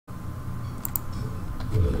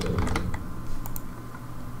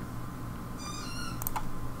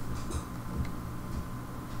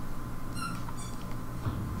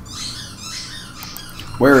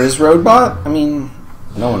Where is Roadbot? I mean,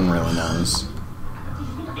 no one really knows.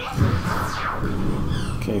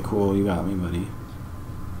 Okay, cool. You got me, buddy.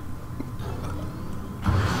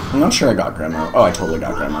 I'm not sure I got Grandma. Oh, I totally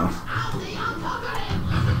got Grandma.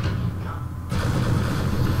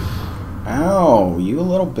 Ow, you a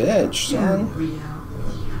little bitch, son.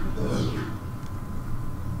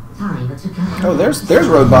 Oh, there's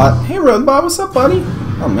Roadbot. Hey, Roadbot, what's up, buddy?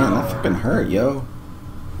 Oh, man, that fucking hurt, yo.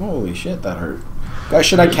 Holy shit, that hurt. Guys,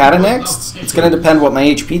 should I cata next? It's gonna depend what my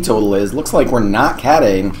HP total is. Looks like we're not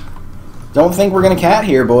catting. Don't think we're gonna cat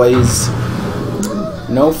here, boys.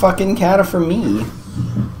 No fucking cata for me.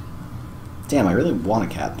 Damn, I really want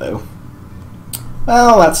a cat, though.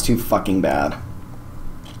 Well, that's too fucking bad.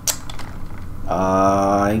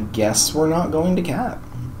 I guess we're not going to cat.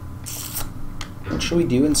 What should we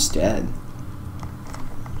do instead?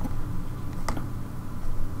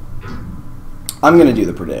 I'm gonna do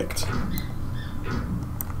the predict.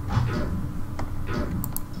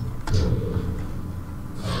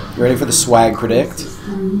 You ready for the swag predict?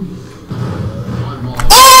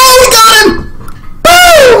 Oh, we got him!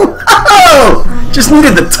 Boom! Oh! Just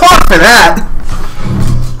needed the talk for that.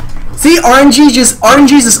 See, RNG just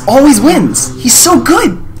always wins. He's so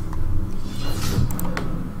good.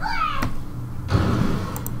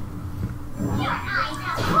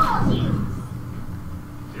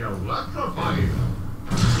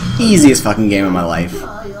 Easiest fucking game of my life.